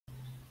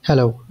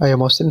Hello, I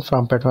am Austin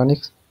from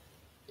Petronics.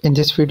 In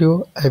this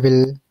video, I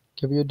will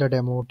give you the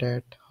demo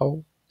that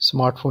how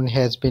smartphone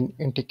has been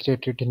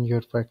integrated in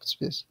your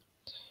workspace.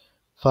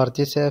 For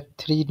this app,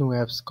 three new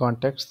apps: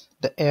 contacts,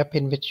 the app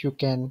in which you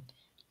can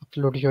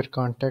upload your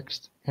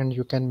contacts and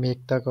you can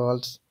make the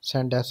calls,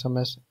 send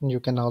SMS, and you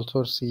can also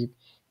receive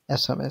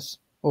SMS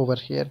over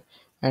here.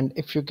 And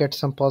if you get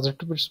some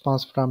positive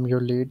response from your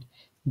lead,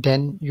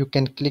 then you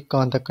can click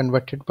on the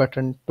converted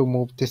button to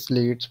move this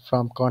lead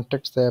from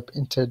contacts app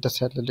inside the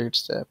seller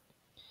leads app.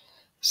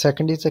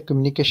 Second is a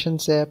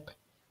communications app.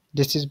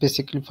 This is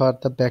basically for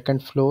the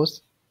backend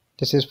flows.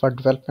 This is for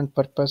development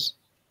purpose.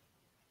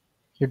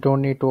 You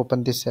don't need to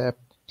open this app.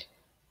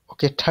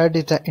 Okay, third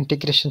is the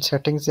integration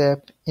settings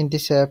app. In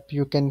this app,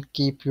 you can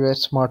keep your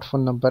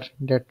smartphone number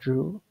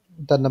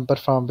the number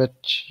from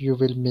which you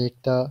will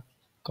make the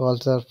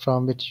calls or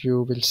from which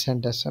you will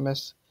send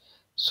SMS.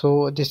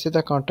 So this is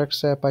the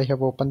contacts app. I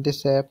have opened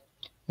this app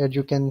where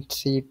you can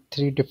see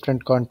three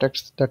different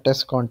contacts, the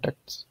test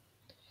contacts.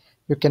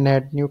 You can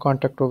add new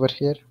contact over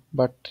here,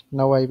 but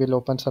now I will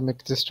open some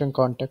existing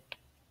contact.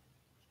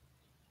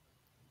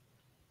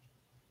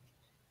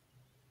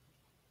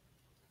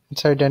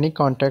 Inside any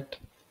contact,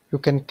 you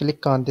can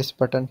click on this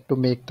button to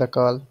make the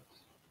call.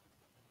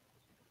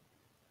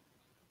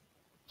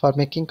 For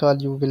making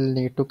call, you will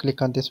need to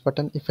click on this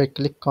button. If I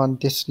click on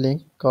this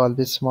link, call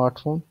with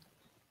smartphone,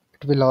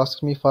 it will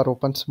ask me for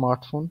open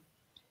smartphone.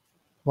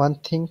 One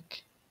thing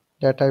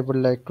that I would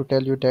like to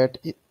tell you that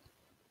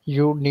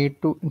you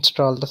need to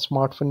install the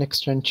smartphone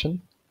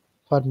extension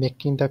for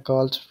making the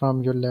calls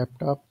from your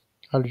laptop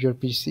or your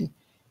PC.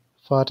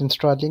 For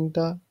installing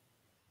the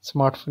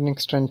smartphone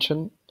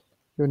extension,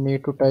 you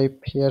need to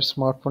type here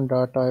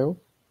smartphone.io.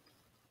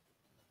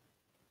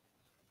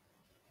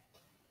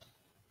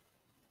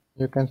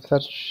 You can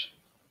search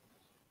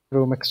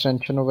Chrome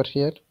extension over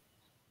here.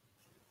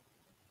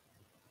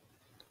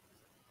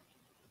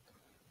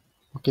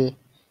 Okay,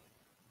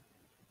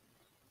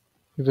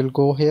 you will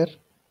go here.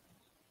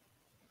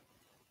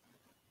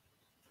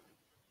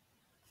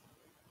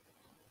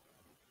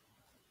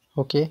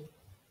 Okay,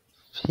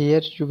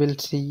 here you will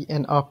see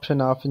an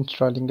option of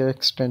installing the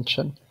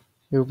extension.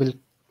 You will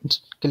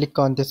click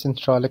on this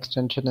install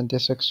extension and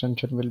this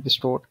extension will be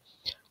stored.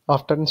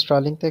 After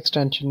installing the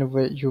extension,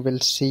 you will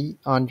see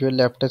on your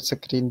laptop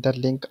screen the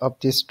link of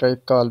this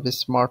type call with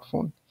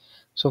smartphone.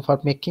 So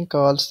for making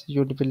calls,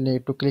 you will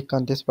need to click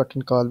on this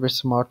button call with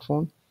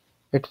smartphone.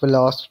 It will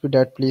ask you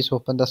that please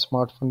open the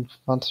smartphone.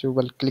 Once you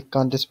will click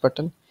on this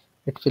button,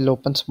 it will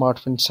open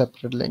smartphone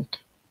separate link.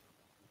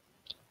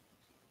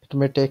 It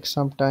may take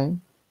some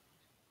time.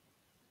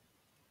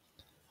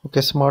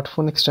 Okay,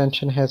 smartphone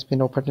extension has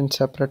been opened in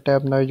separate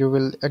tab. Now you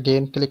will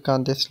again click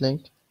on this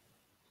link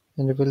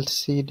and you will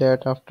see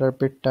that after a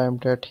bit time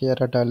that here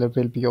a dollar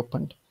will be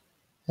opened.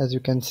 As you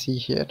can see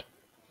here,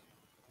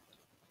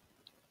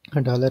 a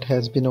dollar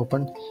has been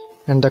opened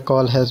and the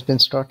call has been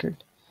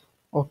started.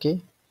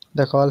 Okay,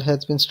 the call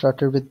has been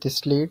started with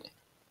this lead.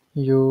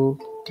 You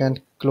can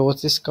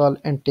close this call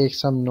and take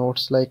some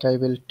notes, like I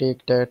will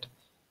take that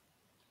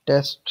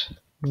test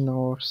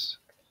notes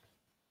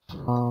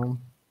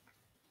from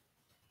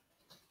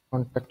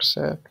contacts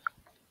app,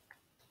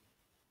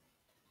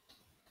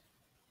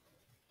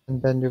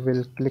 and then you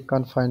will click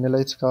on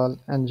finalize call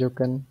and you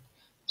can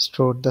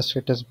store the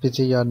status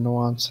busy or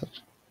no answer.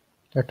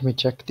 Let me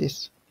check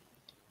this.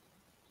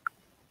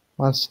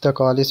 Once the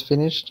call is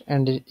finished,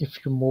 and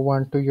if you move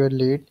on to your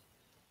lead,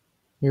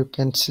 you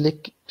can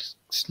see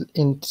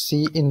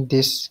in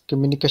this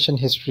communication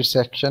history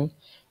section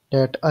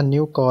that a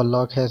new call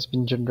log has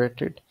been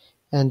generated,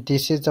 and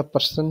this is the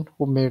person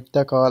who made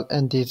the call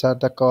and these are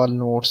the call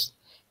notes,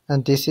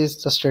 and this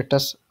is the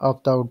status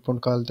of the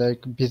outbound call,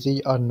 like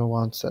busy or no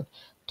answer.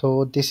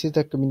 So this is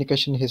the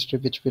communication history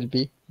which will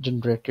be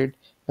generated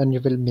when you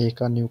will make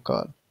a new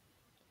call.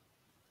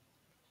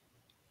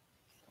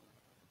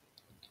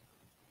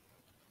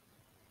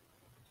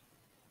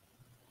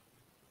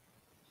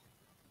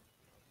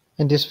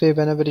 In this way,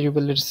 whenever you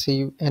will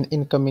receive an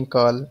incoming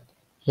call,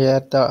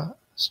 here the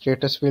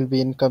status will be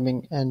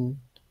incoming and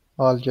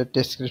all your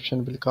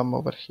description will come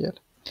over here.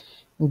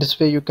 In this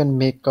way, you can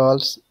make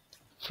calls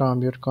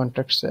from your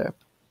contacts app.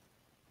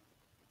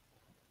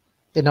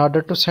 In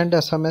order to send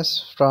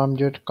SMS from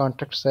your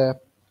contacts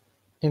app,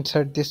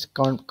 inside this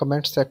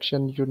comment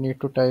section, you need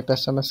to type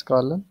SMS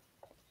colon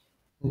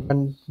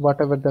and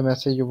whatever the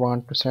message you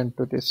want to send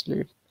to this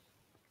lead.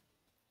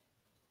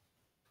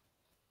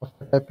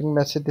 After typing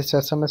message, this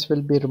SMS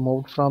will be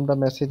removed from the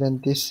message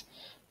and this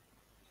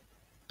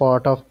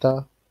part of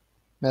the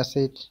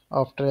message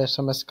after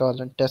SMS call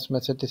and test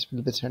message, this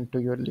will be sent to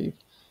your lead.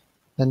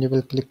 Then you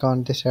will click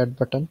on this add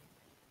button.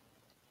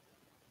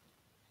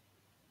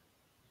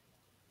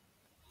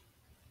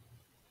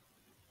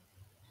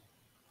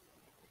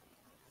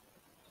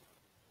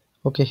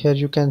 Okay, here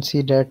you can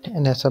see that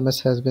an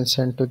SMS has been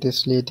sent to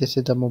this lead. This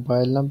is the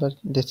mobile number,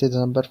 this is the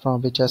number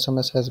from which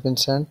SMS has been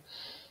sent,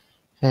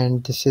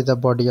 and this is the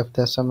body of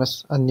the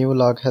SMS. A new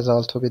log has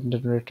also been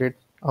generated.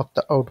 of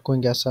the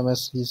outgoing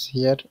SMS is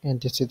here,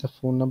 and this is the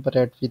phone number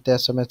at which the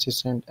SMS is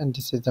sent, and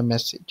this is the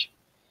message.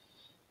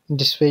 In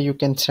this way you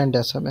can send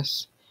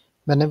SMS.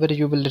 Whenever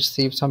you will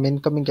receive some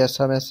incoming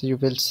SMS, you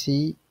will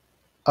see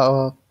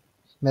a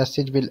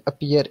message will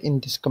appear in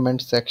this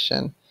comment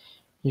section.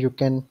 You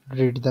can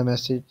read the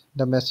message.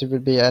 The message will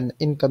be an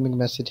incoming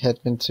message has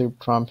been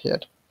received from here.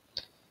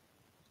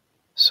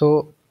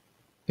 So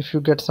if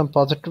you get some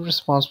positive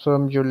response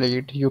from your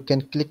lead, you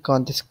can click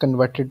on this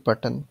converted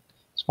button.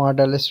 Smart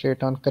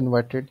illustrate on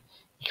converted.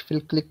 If you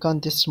will click on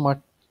this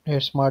smart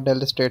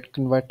illustrate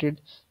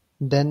converted,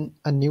 then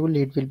a new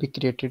lead will be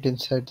created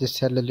inside this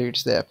seller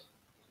leads app.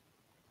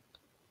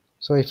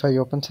 So if I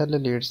open seller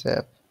leads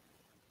app,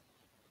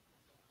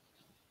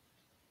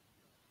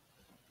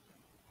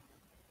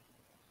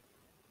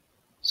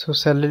 so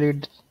seller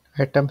lead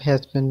item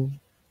has been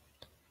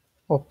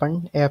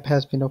opened, app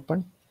has been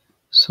opened.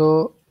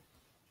 So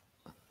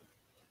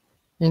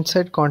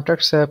inside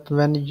contacts app,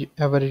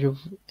 whenever you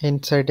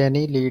inside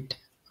any lead,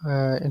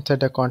 inside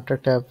the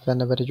contact app,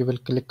 whenever you will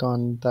click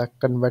on the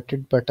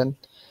converted button,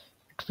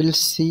 it will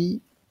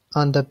see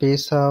on the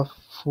base of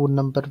phone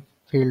number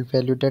field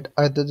value that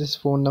either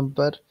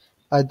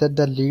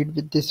the lead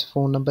with this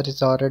phone number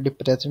is already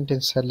present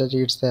in seller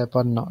leads app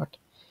or not.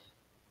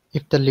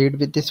 If the lead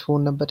with this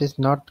phone number is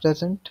not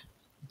present,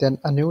 then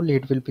a new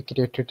lead will be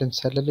created in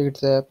seller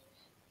leads app.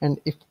 And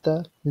if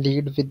the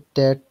lead with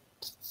that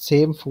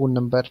same phone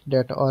number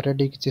that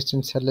already exists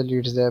in seller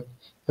leads app,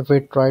 if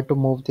we try to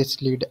move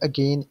this lead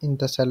again in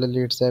the seller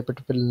leads app, it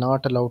will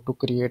not allow to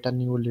create a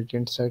new lead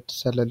inside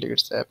seller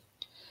leads app.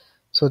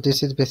 So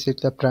this is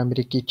basically the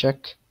primary key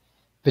check,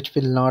 which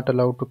will not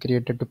allow to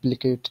create a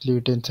duplicate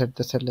lead inside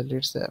the seller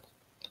leads app.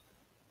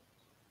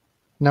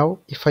 Now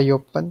if I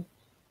open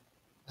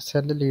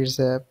seller leads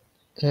app,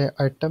 a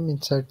item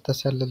inside the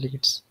seller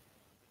leads,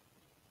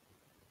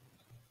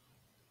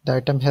 the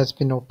item has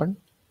been opened.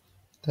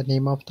 The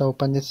name of the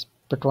open is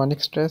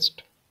Petronics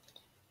Test.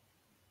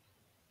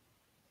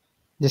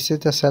 This is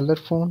the seller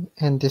phone,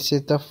 and this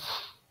is the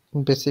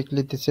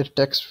basically this is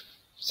text,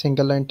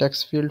 single line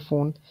text field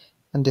phone,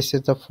 and this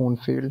is the phone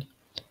field.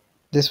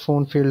 This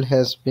phone field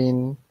has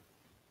been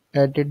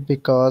added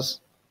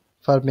because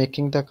for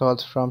making the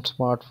calls from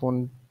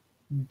smartphone,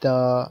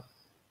 the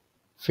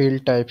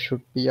field type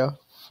should be a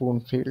phone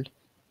field.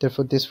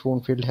 Therefore this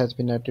phone field has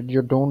been added.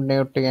 You don't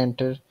need to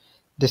enter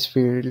this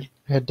field,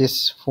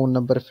 this phone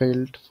number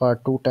field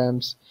for 2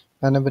 times.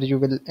 Whenever you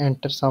will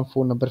enter some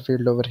phone number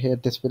field over here,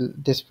 this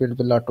field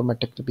will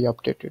automatically be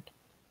updated.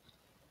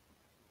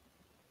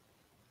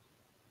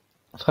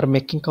 For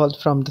making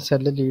calls from the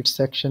seller leads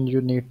section,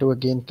 you need to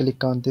again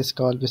click on this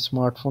call with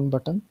smartphone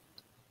button.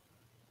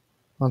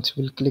 Once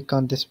you will click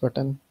on this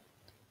button,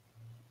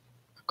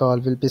 a call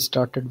will be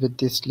started with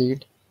this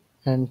lead,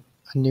 and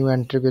a new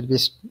entry will be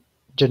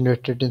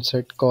generated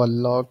inside call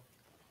log.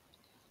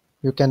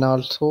 You can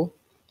also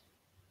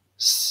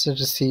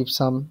receive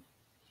some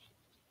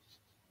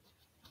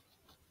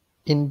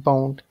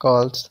inbound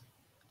calls,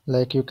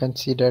 like you can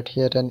see that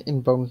here an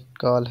inbound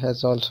call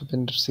has also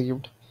been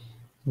received.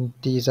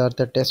 These are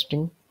the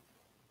testing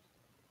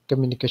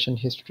communication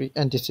history,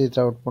 and this is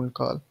the outbound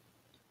call.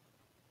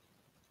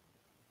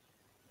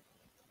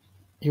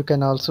 You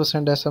can also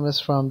send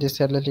SMS from the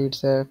seller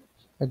leads app.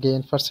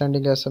 Again, for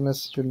sending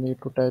SMS, you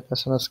need to type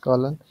SMS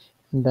colon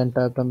and then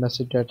type the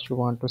message that you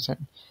want to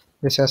send.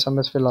 This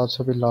SMS will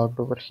also be logged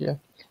over here.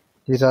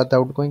 These are the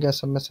outgoing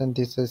SMS, and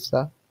this is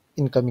the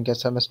incoming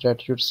SMS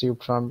that you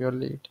received from your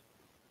lead.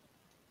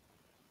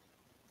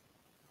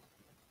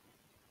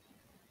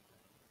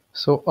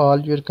 So all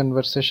your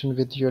conversation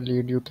with your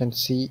lead you can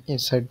see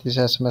inside this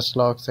SMS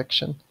log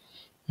section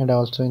and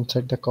also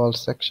inside the call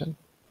section.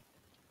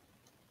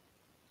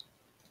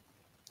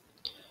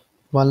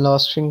 One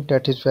last thing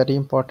that is very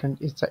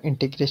important is the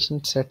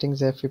integration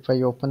settings app. If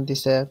I open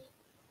this app,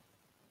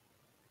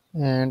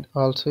 and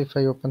also if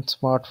I open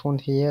smartphone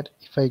here,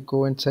 if I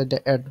go inside the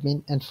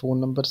admin and phone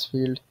numbers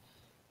field,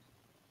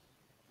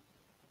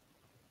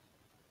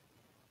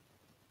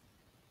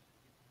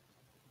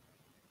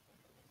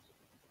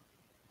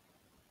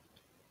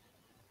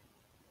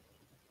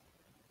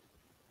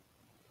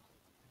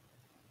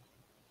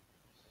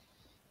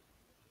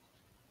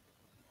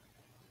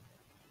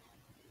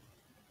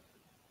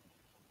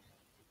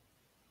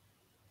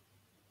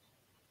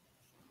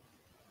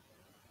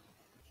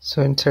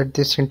 so inside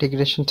this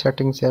integration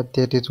settings app,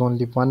 there is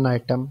only one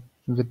item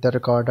with the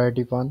record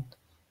ID 1.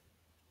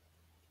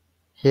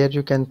 Here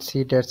you can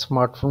see that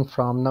smartphone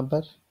from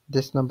number.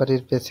 This number is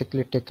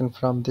basically taken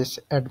from this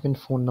admin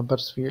phone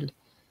numbers field.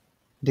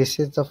 This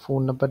is the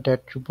phone number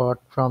that you bought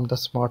from the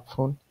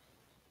smartphone,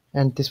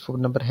 and this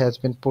phone number has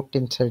been put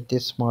inside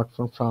this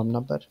smartphone from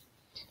number.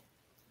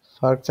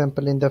 For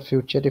example, in the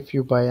future, if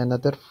you buy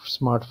another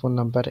smartphone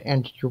number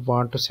and you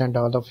want to send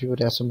all of your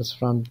SMS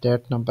from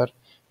that number,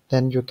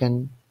 then you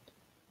can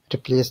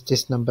replace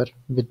this number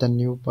with the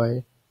new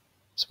buy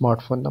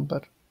smartphone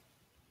number.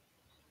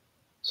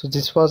 So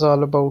this was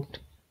all about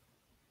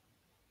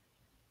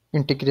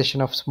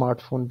integration of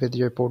smartphone with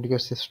your Podio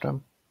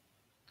system.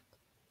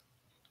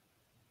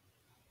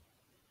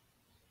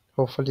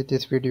 Hopefully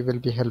this video will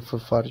be helpful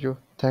for you.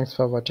 Thanks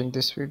for watching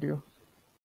this video.